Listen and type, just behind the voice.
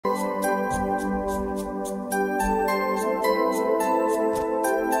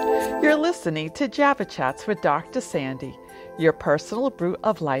listening to Java Chats with Dr. Sandy, your personal brew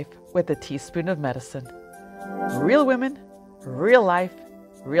of life with a teaspoon of medicine. Real women, real life,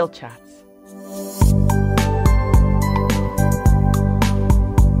 real chats.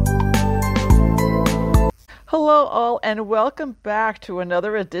 Hello all, and welcome back to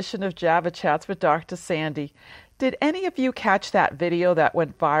another edition of Java Chats with Dr. Sandy. Did any of you catch that video that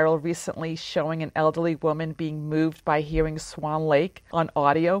went viral recently showing an elderly woman being moved by hearing Swan Lake on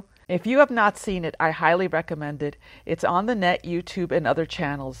audio? If you have not seen it, I highly recommend it. It's on the net, YouTube, and other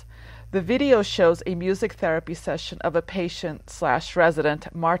channels. The video shows a music therapy session of a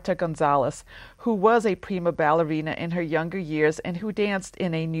patient/resident, Marta Gonzalez, who was a prima ballerina in her younger years and who danced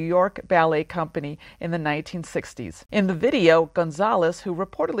in a New York ballet company in the 1960s. In the video, Gonzalez, who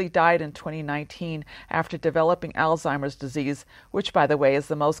reportedly died in 2019 after developing Alzheimer's disease, which by the way is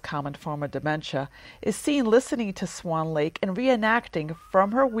the most common form of dementia, is seen listening to Swan Lake and reenacting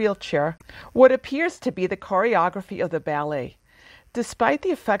from her wheelchair what appears to be the choreography of the ballet. Despite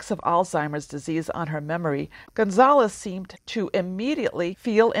the effects of Alzheimer's disease on her memory, Gonzalez seemed to immediately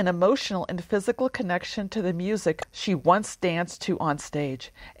feel an emotional and physical connection to the music she once danced to on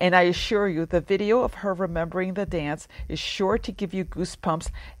stage. And I assure you, the video of her remembering the dance is sure to give you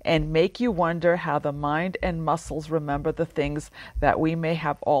goosebumps and make you wonder how the mind and muscles remember the things that we may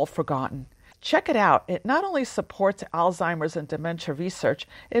have all forgotten. Check it out. It not only supports Alzheimer's and dementia research,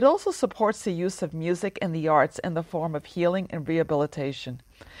 it also supports the use of music and the arts in the form of healing and rehabilitation.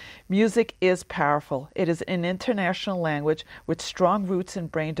 Music is powerful. It is an international language with strong roots in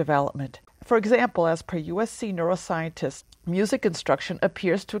brain development. For example, as per USC neuroscientists, music instruction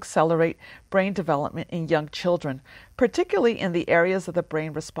appears to accelerate brain development in young children, particularly in the areas of the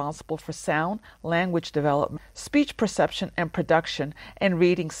brain responsible for sound, language development, speech perception and production, and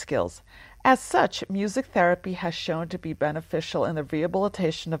reading skills. As such, music therapy has shown to be beneficial in the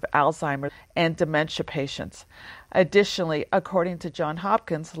rehabilitation of Alzheimer's and dementia patients. Additionally, according to Johns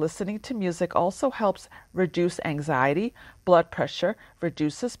Hopkins, listening to music also helps reduce anxiety, blood pressure,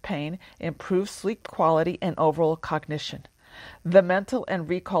 reduces pain, improves sleep quality, and overall cognition. The mental and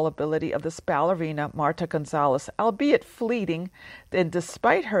recall ability of this ballerina, Marta Gonzalez, albeit fleeting, and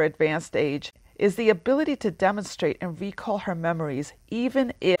despite her advanced age, is the ability to demonstrate and recall her memories,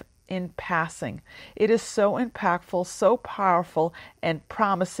 even if in passing. It is so impactful, so powerful, and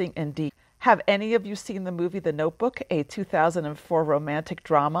promising indeed. Have any of you seen the movie The Notebook, a 2004 romantic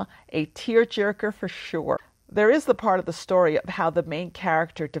drama? A tearjerker for sure. There is the part of the story of how the main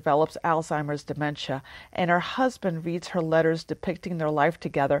character develops Alzheimer's dementia, and her husband reads her letters depicting their life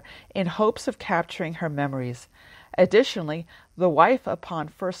together in hopes of capturing her memories. Additionally, the wife, upon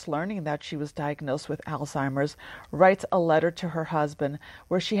first learning that she was diagnosed with Alzheimer's, writes a letter to her husband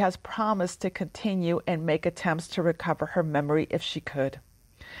where she has promised to continue and make attempts to recover her memory if she could.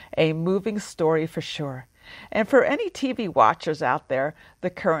 A moving story for sure. And for any TV watchers out there, the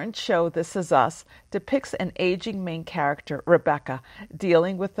current show This Is Us depicts an aging main character, Rebecca,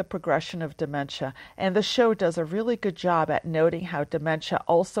 dealing with the progression of dementia, and the show does a really good job at noting how dementia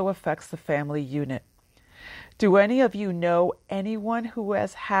also affects the family unit. Do any of you know anyone who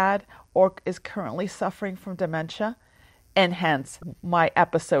has had or is currently suffering from dementia? And hence, my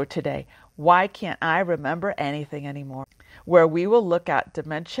episode today, Why Can't I Remember Anything Anymore? Where we will look at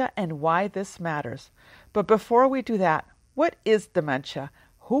dementia and why this matters. But before we do that, what is dementia?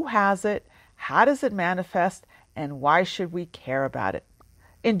 Who has it? How does it manifest? And why should we care about it?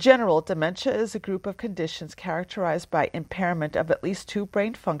 In general, dementia is a group of conditions characterized by impairment of at least two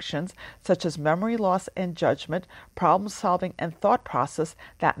brain functions, such as memory loss and judgment, problem-solving, and thought process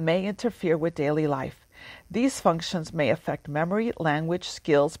that may interfere with daily life. These functions may affect memory, language,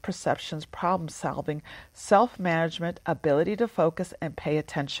 skills, perceptions, problem-solving, self-management, ability to focus, and pay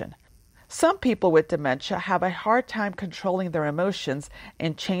attention. Some people with dementia have a hard time controlling their emotions,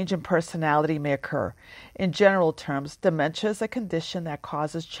 and change in personality may occur. In general terms, dementia is a condition that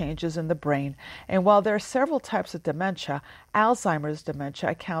causes changes in the brain, and while there are several types of dementia, Alzheimer's dementia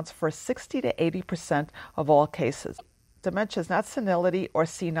accounts for 60 to 80% of all cases. Dementia is not senility or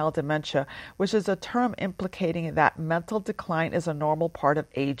senile dementia, which is a term implicating that mental decline is a normal part of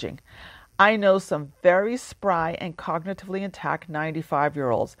aging. I know some very spry and cognitively intact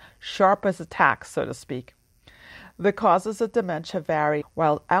 95-year-olds, sharp as a tack, so to speak. The causes of dementia vary.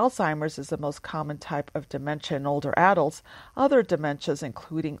 While Alzheimer's is the most common type of dementia in older adults, other dementias,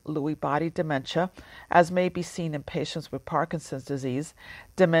 including Lewy body dementia, as may be seen in patients with Parkinson's disease,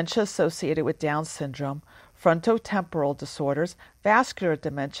 dementia associated with Down syndrome, frontotemporal disorders, vascular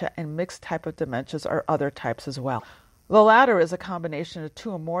dementia, and mixed type of dementias are other types as well. The latter is a combination of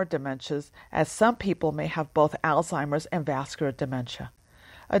two or more dementias, as some people may have both Alzheimer's and vascular dementia.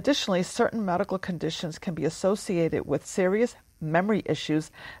 Additionally, certain medical conditions can be associated with serious memory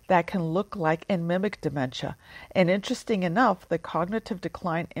issues that can look like and mimic dementia. And interesting enough, the cognitive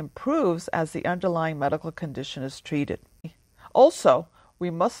decline improves as the underlying medical condition is treated. Also, we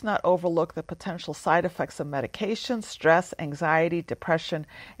must not overlook the potential side effects of medication, stress, anxiety, depression,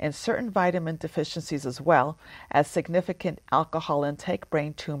 and certain vitamin deficiencies as well as significant alcohol intake,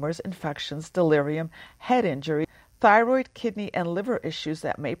 brain tumors, infections, delirium, head injury, thyroid, kidney, and liver issues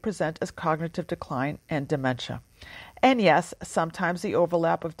that may present as cognitive decline and dementia. And yes, sometimes the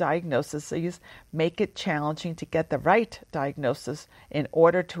overlap of diagnoses make it challenging to get the right diagnosis in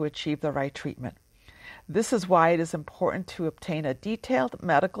order to achieve the right treatment. This is why it is important to obtain a detailed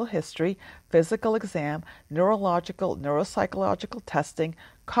medical history, physical exam, neurological, neuropsychological testing,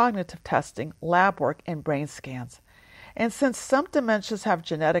 cognitive testing, lab work, and brain scans. And since some dementias have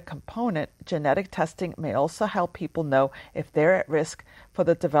genetic component, genetic testing may also help people know if they're at risk for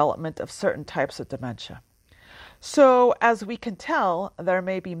the development of certain types of dementia. So, as we can tell, there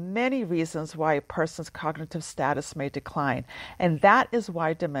may be many reasons why a person's cognitive status may decline, and that is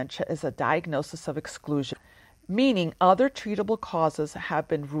why dementia is a diagnosis of exclusion, meaning other treatable causes have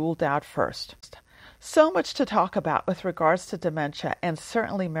been ruled out first. So much to talk about with regards to dementia and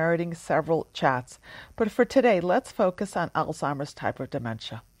certainly meriting several chats, but for today, let's focus on Alzheimer's type of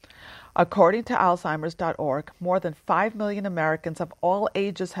dementia. According to Alzheimer's.org, more than 5 million Americans of all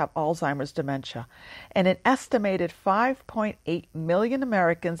ages have Alzheimer's dementia, and an estimated 5.8 million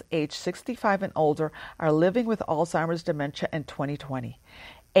Americans aged 65 and older are living with Alzheimer's dementia in 2020.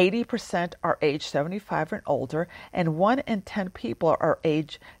 80% are age 75 and older, and 1 in 10 people are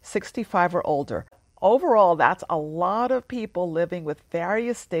age 65 or older. Overall, that's a lot of people living with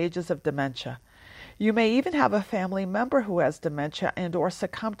various stages of dementia. You may even have a family member who has dementia and or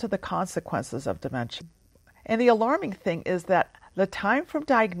succumb to the consequences of dementia. And the alarming thing is that the time from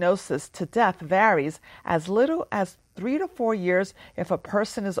diagnosis to death varies as little as 3 to 4 years if a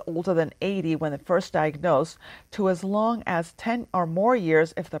person is older than 80 when first diagnosed, to as long as 10 or more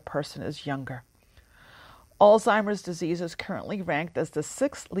years if the person is younger. Alzheimer's disease is currently ranked as the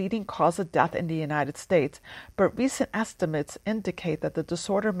 6th leading cause of death in the United States, but recent estimates indicate that the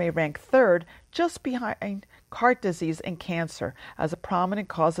disorder may rank 3rd, just behind heart disease and cancer, as a prominent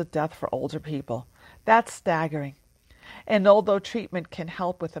cause of death for older people. That's staggering. And although treatment can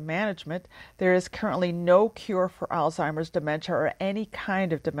help with the management, there is currently no cure for Alzheimer's dementia or any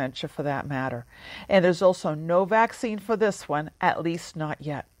kind of dementia for that matter. And there's also no vaccine for this one, at least not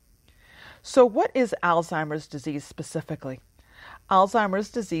yet. So what is Alzheimer's disease specifically?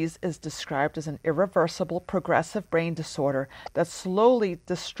 Alzheimer's disease is described as an irreversible progressive brain disorder that slowly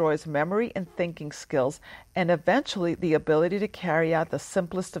destroys memory and thinking skills and eventually the ability to carry out the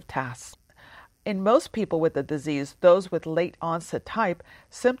simplest of tasks. In most people with the disease, those with late onset type,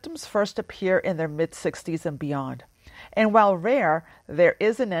 symptoms first appear in their mid-60s and beyond. And while rare, there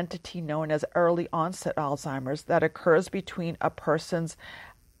is an entity known as early onset Alzheimer's that occurs between a person's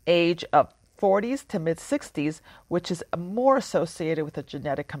age of 40s to mid-60s, which is more associated with a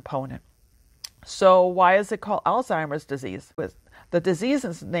genetic component. So why is it called Alzheimer's disease? The disease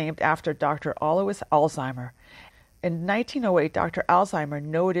is named after Dr. Alois Alzheimer. In 1908, Dr. Alzheimer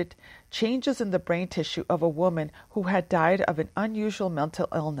noted changes in the brain tissue of a woman who had died of an unusual mental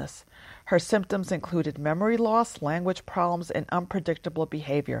illness. Her symptoms included memory loss, language problems, and unpredictable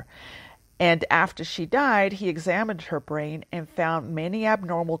behavior. And after she died, he examined her brain and found many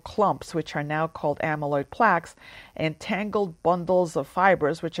abnormal clumps, which are now called amyloid plaques, and tangled bundles of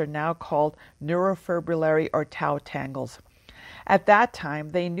fibers, which are now called neurofibrillary or tau tangles. At that time,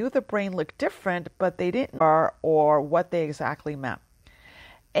 they knew the brain looked different, but they didn't know or what they exactly meant.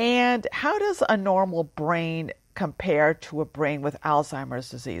 And how does a normal brain compare to a brain with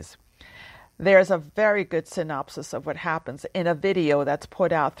Alzheimer's disease? There's a very good synopsis of what happens in a video that's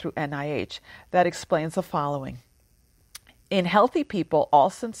put out through NIH that explains the following. In healthy people,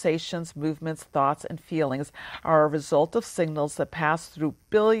 all sensations, movements, thoughts, and feelings are a result of signals that pass through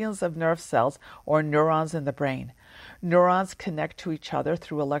billions of nerve cells or neurons in the brain. Neurons connect to each other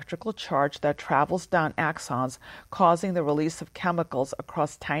through electrical charge that travels down axons, causing the release of chemicals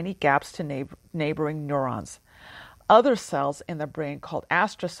across tiny gaps to neighboring neurons. Other cells in the brain called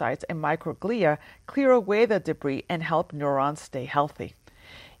astrocytes and microglia clear away the debris and help neurons stay healthy.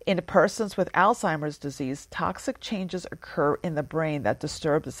 In persons with Alzheimer's disease, toxic changes occur in the brain that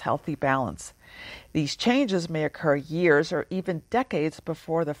disturb this healthy balance. These changes may occur years or even decades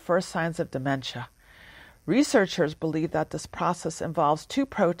before the first signs of dementia. Researchers believe that this process involves two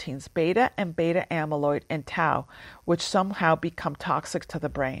proteins, beta and beta amyloid and tau, which somehow become toxic to the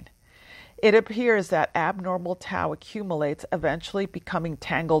brain. It appears that abnormal tau accumulates, eventually becoming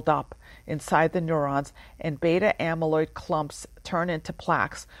tangled up inside the neurons, and beta amyloid clumps turn into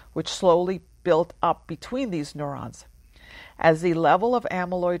plaques, which slowly build up between these neurons. As the level of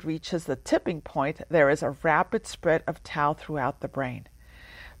amyloid reaches the tipping point, there is a rapid spread of tau throughout the brain.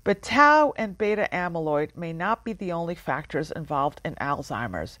 But tau and beta amyloid may not be the only factors involved in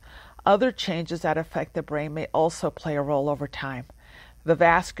Alzheimer's. Other changes that affect the brain may also play a role over time. The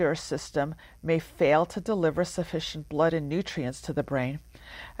vascular system may fail to deliver sufficient blood and nutrients to the brain.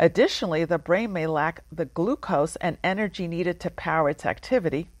 Additionally, the brain may lack the glucose and energy needed to power its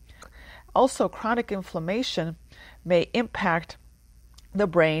activity. Also, chronic inflammation may impact the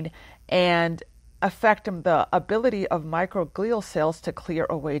brain and affect the ability of microglial cells to clear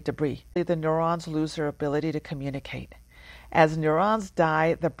away debris. The neurons lose their ability to communicate. As neurons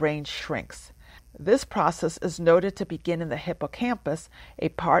die, the brain shrinks. This process is noted to begin in the hippocampus, a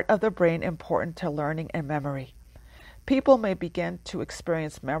part of the brain important to learning and memory. People may begin to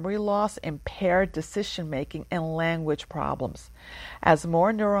experience memory loss, impaired decision-making, and language problems. As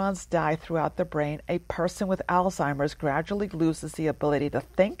more neurons die throughout the brain, a person with Alzheimer's gradually loses the ability to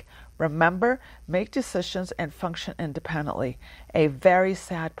think, remember, make decisions, and function independently. A very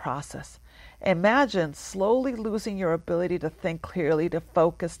sad process. Imagine slowly losing your ability to think clearly, to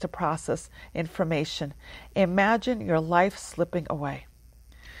focus, to process information. Imagine your life slipping away.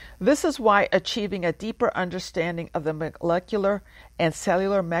 This is why achieving a deeper understanding of the molecular and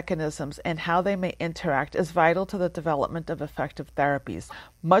cellular mechanisms and how they may interact is vital to the development of effective therapies.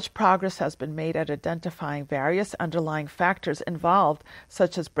 Much progress has been made at identifying various underlying factors involved,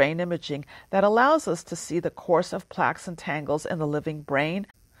 such as brain imaging, that allows us to see the course of plaques and tangles in the living brain.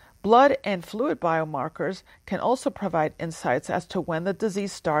 Blood and fluid biomarkers can also provide insights as to when the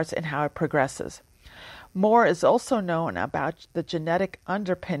disease starts and how it progresses. More is also known about the genetic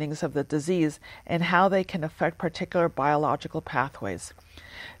underpinnings of the disease and how they can affect particular biological pathways.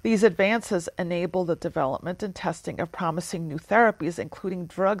 These advances enable the development and testing of promising new therapies, including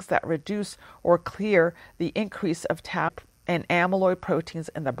drugs that reduce or clear the increase of tau and amyloid proteins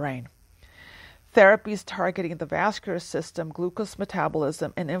in the brain. Therapies targeting the vascular system, glucose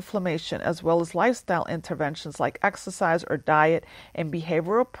metabolism, and inflammation, as well as lifestyle interventions like exercise or diet and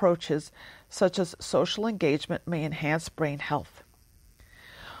behavioral approaches such as social engagement, may enhance brain health.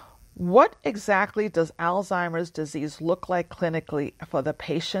 What exactly does Alzheimer's disease look like clinically for the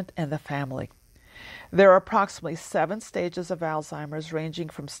patient and the family? There are approximately 7 stages of Alzheimer's, ranging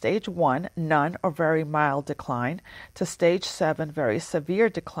from stage 1, none or very mild decline, to stage 7, very severe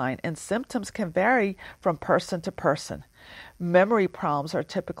decline, and symptoms can vary from person to person. Memory problems are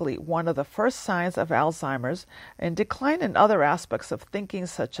typically one of the first signs of Alzheimer's, and decline in other aspects of thinking,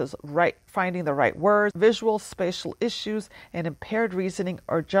 such as finding the right words, visual, spatial issues, and impaired reasoning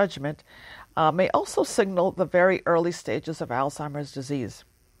or judgment, may also signal the very early stages of Alzheimer's disease.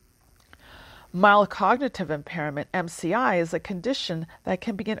 Mild cognitive impairment, MCI, is a condition that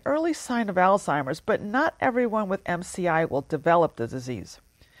can be an early sign of Alzheimer's, but not everyone with MCI will develop the disease.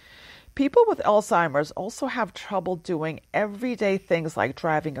 People with Alzheimer's also have trouble doing everyday things like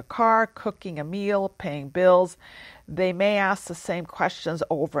driving a car, cooking a meal, paying bills. They may ask the same questions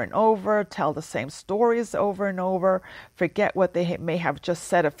over and over, tell the same stories over and over, forget what they may have just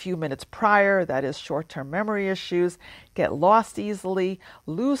said a few minutes prior, that is short-term memory issues, get lost easily,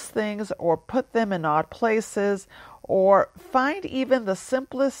 lose things or put them in odd places, or find even the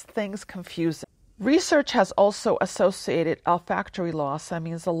simplest things confusing. Research has also associated olfactory loss, that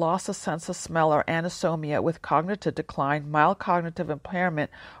means the loss of sense of smell or anosmia, with cognitive decline, mild cognitive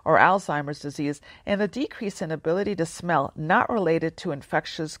impairment, or Alzheimer's disease, and the decrease in ability to smell, not related to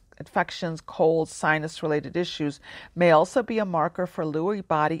infections, colds, sinus-related issues, may also be a marker for Lewy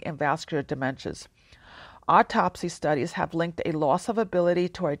body and vascular dementias. Autopsy studies have linked a loss of ability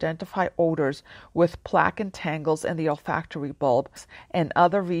to identify odors with plaque and tangles in the olfactory bulbs and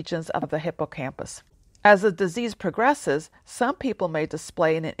other regions of the hippocampus. As the disease progresses, some people may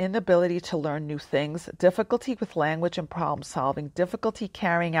display an inability to learn new things, difficulty with language and problem solving, difficulty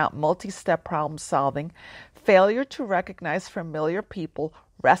carrying out multi-step problem solving, failure to recognize familiar people,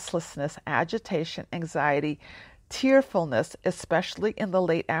 restlessness, agitation, anxiety, tearfulness, especially in the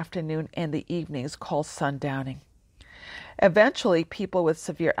late afternoon and the evenings, called sundowning. Eventually, people with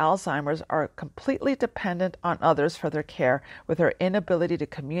severe Alzheimer's are completely dependent on others for their care, with their inability to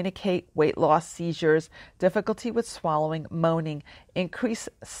communicate, weight loss, seizures, difficulty with swallowing, moaning, increased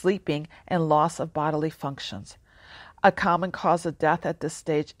sleeping, and loss of bodily functions. A common cause of death at this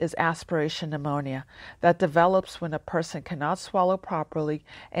stage is aspiration pneumonia that develops when a person cannot swallow properly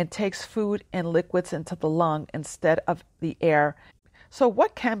and takes food and liquids into the lung instead of the air. So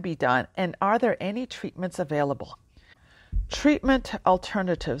what can be done, and are there any treatments available? Treatment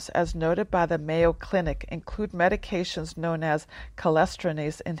alternatives, as noted by the Mayo Clinic, include medications known as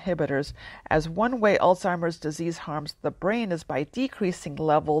cholinesterase inhibitors, as one way Alzheimer's disease harms the brain is by decreasing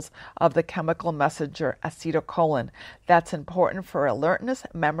levels of the chemical messenger acetylcholine that's important for alertness,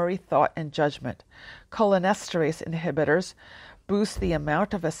 memory, thought, and judgment. Cholinesterase inhibitors boost the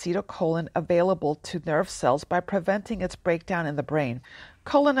amount of acetylcholine available to nerve cells by preventing its breakdown in the brain.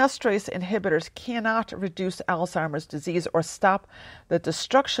 Cholinesterase inhibitors cannot reduce Alzheimer's disease or stop the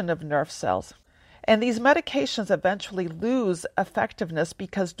destruction of nerve cells. And these medications eventually lose effectiveness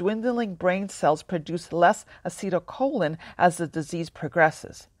because dwindling brain cells produce less acetylcholine as the disease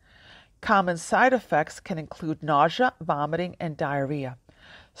progresses. Common side effects can include nausea, vomiting, and diarrhea.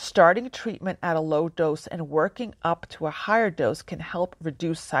 Starting treatment at a low dose and working up to a higher dose can help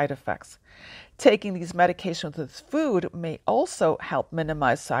reduce side effects. Taking these medications with food may also help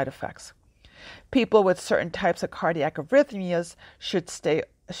minimize side effects. People with certain types of cardiac arrhythmias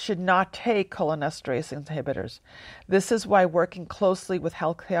should not take cholinesterase inhibitors. This is why working closely with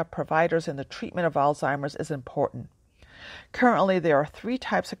healthcare providers in the treatment of Alzheimer's is important. Currently, there are 3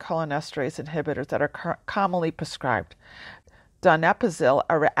 types of cholinesterase inhibitors that are commonly prescribed. Donepezil,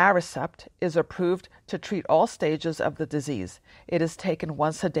 Aricept, is approved to treat all stages of the disease. It is taken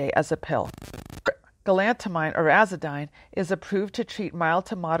once a day as a pill. Galantamine, Arazidine, is approved to treat mild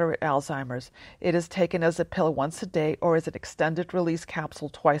to moderate Alzheimer's. It is taken as a pill once a day or as an extended-release capsule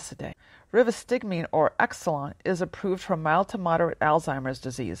twice a day. Rivastigmine, or Exelon, is approved for mild to moderate Alzheimer's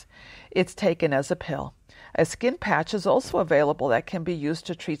disease. It's taken as a pill. A skin patch is also available that can be used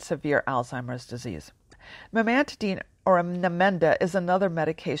to treat severe Alzheimer's disease. Memantine, or Namenda, is another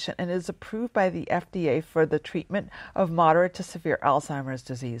medication and is approved by the FDA for the treatment of moderate to severe Alzheimer's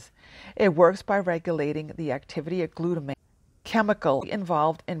disease. It works by regulating the activity of glutamate, chemical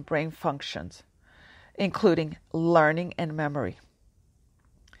involved in brain functions, including learning and memory.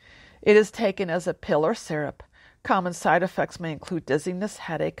 It is taken as a pill or syrup. Common side effects may include dizziness,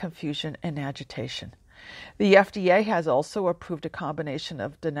 headache, confusion, and agitation. The FDA has also approved a combination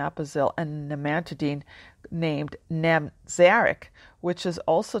of donepezil and namantadine named Namzaric, which is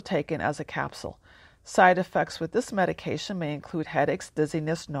also taken as a capsule. Side effects with this medication may include headaches,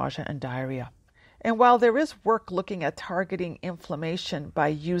 dizziness, nausea, and diarrhea. And while there is work looking at targeting inflammation by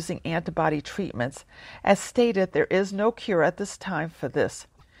using antibody treatments, as stated, there is no cure at this time for this.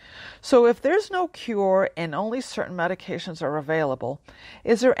 So if there's no cure and only certain medications are available,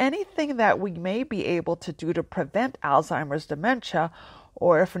 is there anything that we may be able to do to prevent Alzheimer's dementia,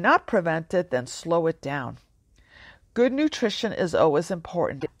 or if not prevent it, then slow it down? Good nutrition is always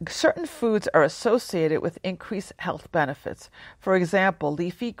important. Certain foods are associated with increased health benefits. For example,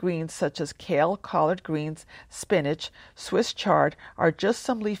 leafy greens such as kale, collard greens, spinach, Swiss chard are just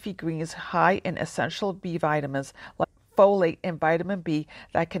some leafy greens high in essential B vitamins like folate and vitamin B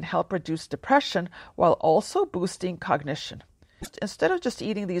that can help reduce depression while also boosting cognition. Instead of just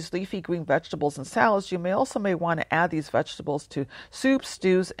eating these leafy green vegetables and salads, you may want to add these vegetables to soups,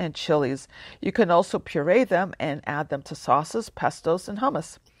 stews, and chilies. You can also puree them and add them to sauces, pestos, and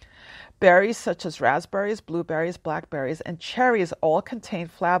hummus. Berries such as raspberries, blueberries, blackberries, and cherries all contain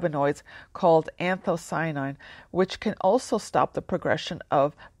flavonoids called anthocyanin, which can also stop the progression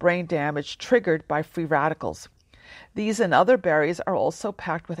of brain damage triggered by free radicals. These and other berries are also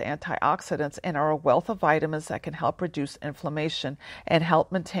packed with antioxidants and are a wealth of vitamins that can help reduce inflammation and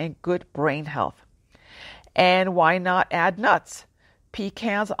help maintain good brain health. And why not add nuts?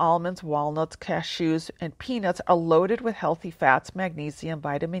 Pecans, almonds, walnuts, cashews, and peanuts are loaded with healthy fats, magnesium,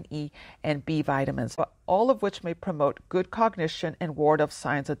 vitamin E, and B vitamins, all of which may promote good cognition and ward off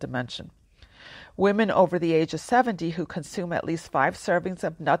signs of dementia. Women over the age of 70 who consume at least 5 servings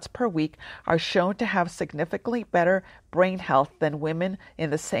of nuts per week are shown to have significantly better brain health than women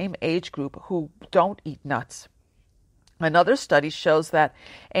in the same age group who don't eat nuts. Another study shows that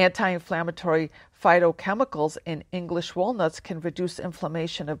anti-inflammatory phytochemicals in English walnuts can reduce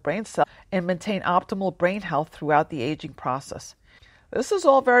inflammation of brain cells and maintain optimal brain health throughout the aging process. This is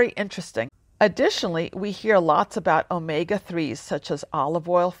all very interesting. Additionally, we hear lots about omega-3s such as olive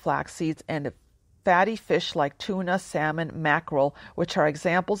oil, flax seeds, and fatty fish like tuna, salmon, mackerel, which are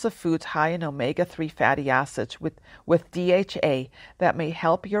examples of foods high in omega-3 fatty acids with DHA that may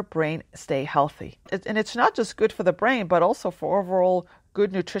help your brain stay healthy. And it's not just good for the brain, but also for overall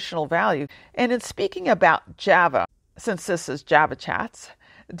good nutritional value. And in speaking about Java, since this is Java Chats,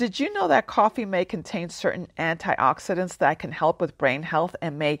 did you know that coffee may contain certain antioxidants that can help with brain health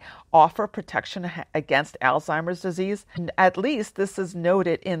and may offer protection against Alzheimer's disease? And at least this is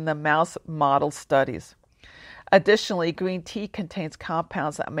noted in the mouse model studies. Additionally, green tea contains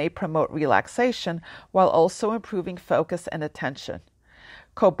compounds that may promote relaxation while also improving focus and attention.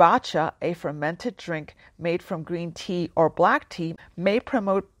 Kombucha, a fermented drink made from green tea or black tea, may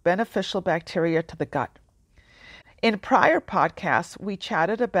promote beneficial bacteria to the gut. In prior podcasts, we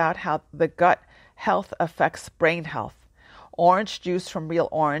chatted about how the gut health affects brain health. Orange juice from real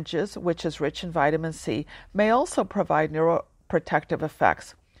oranges, which is rich in vitamin C, may also provide neuroprotective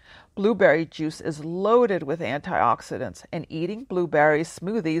effects. Blueberry juice is loaded with antioxidants, and eating blueberry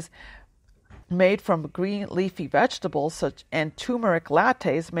smoothies made from green leafy vegetables and turmeric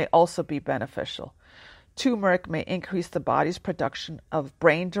lattes may also be beneficial. Turmeric may increase the body's production of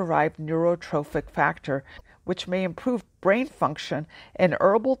brain-derived neurotrophic factor, which may improve brain function, and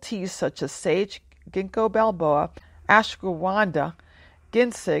herbal teas such as sage, ginkgo biloba, ashwagandha,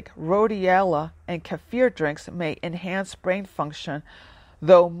 ginseng, rhodiola, and kefir drinks may enhance brain function,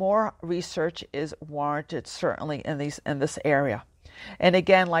 though more research is warranted certainly in this area. And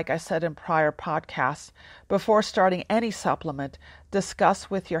again, like I said in prior podcasts, before starting any supplement, discuss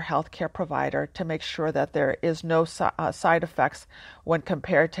with your healthcare provider to make sure that there is no side effects when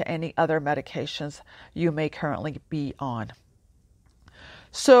compared to any other medications you may currently be on.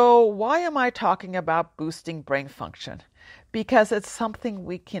 So why am I talking about boosting brain function? Because it's something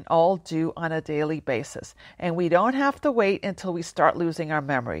we can all do on a daily basis, and we don't have to wait until we start losing our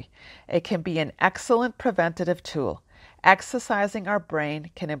memory. It can be an excellent preventative tool. Exercising our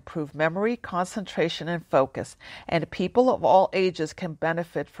brain can improve memory, concentration, and focus, and people of all ages can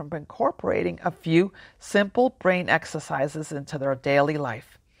benefit from incorporating a few simple brain exercises into their daily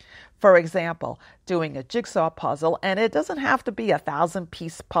life. For example, doing a jigsaw puzzle, and it doesn't have to be a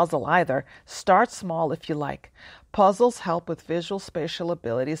 1,000-piece puzzle either. Start small if you like. Puzzles help with visual spatial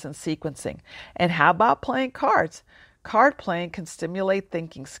abilities and sequencing. And how about playing cards? Card playing can stimulate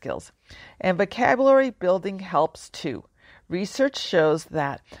thinking skills. And vocabulary building helps too. Research shows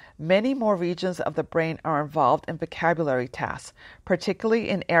that many more regions of the brain are involved in vocabulary tasks, particularly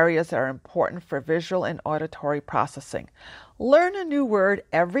in areas that are important for visual and auditory processing. Learn a new word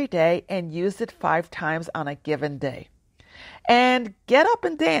every day and use it 5 times on a given day. And get up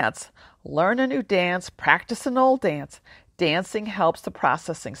and dance. Learn a new dance, practice an old dance. Dancing helps the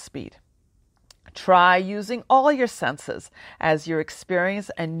processing speed. Try using all your senses as you experience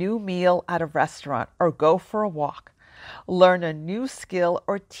a new meal at a restaurant or go for a walk. Learn a new skill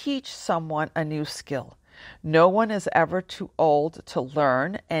or teach someone a new skill. No one is ever too old to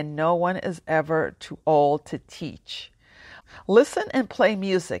learn, and no one is ever too old to teach. Listen and play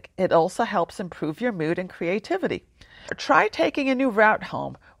music. It also helps improve your mood and creativity. Try taking a new route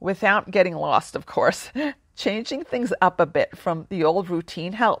home without getting lost, of course. Changing things up a bit from the old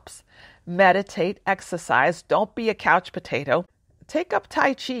routine helps. Meditate, exercise, don't be a couch potato. Take up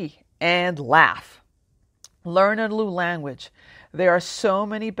Tai Chi and laugh. Learn a new language. There are so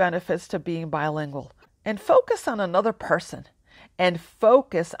many benefits to being bilingual. And focus on another person. And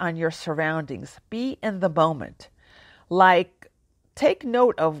focus on your surroundings. Be in the moment. Like, take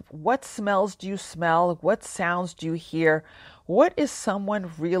note of what smells do you smell? What sounds do you hear? What is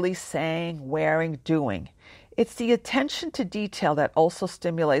someone really saying, wearing, doing? It's the attention to detail that also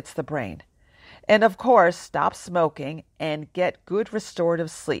stimulates the brain. And of course, stop smoking and get good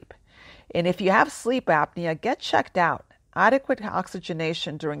restorative sleep. And if you have sleep apnea, get checked out. Adequate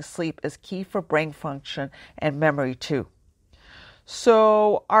oxygenation during sleep is key for brain function and memory too.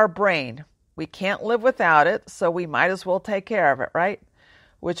 So our brain, we can't live without it, so we might as well take care of it, right?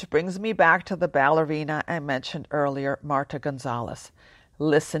 Which brings me back to the ballerina I mentioned earlier, Marta Gonzalez,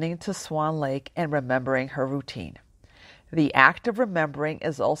 listening to Swan Lake and remembering her routine. The act of remembering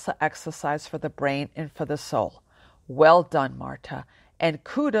is also exercise for the brain and for the soul. Well done, Marta. And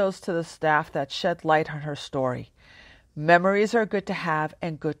kudos to the staff that shed light on her story. Memories are good to have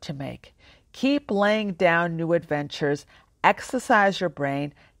and good to make. Keep laying down new adventures, exercise your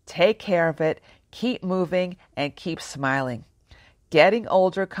brain, take care of it, keep moving, and keep smiling. Getting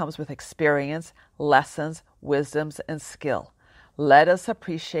older comes with experience, lessons, wisdoms, and skill. Let us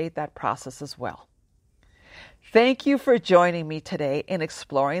appreciate that process as well. Thank you for joining me today in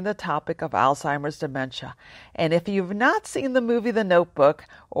exploring the topic of Alzheimer's dementia. And if you've not seen the movie The Notebook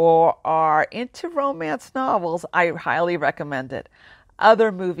or are into romance novels, I highly recommend it.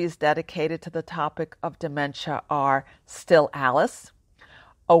 Other movies dedicated to the topic of dementia are Still Alice,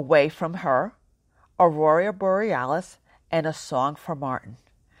 Away from Her, Aurora Borealis, and A Song for Martin.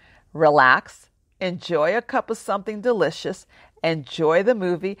 Relax, enjoy a cup of something delicious, Enjoy the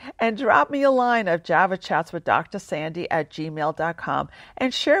movie and drop me a line of JavaChatsWithDrSandy@gmail.com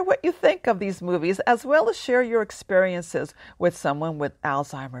and share what you think of these movies, as well as share your experiences with someone with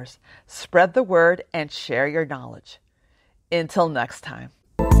Alzheimer's. Spread the word and share your knowledge. Until next time.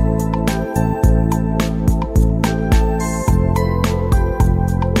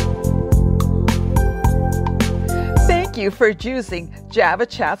 Thank you for choosing Java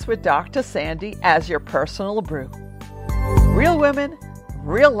Chats with Dr. Sandy as your personal brew. Real women,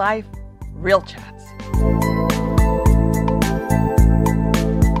 real life, real chats.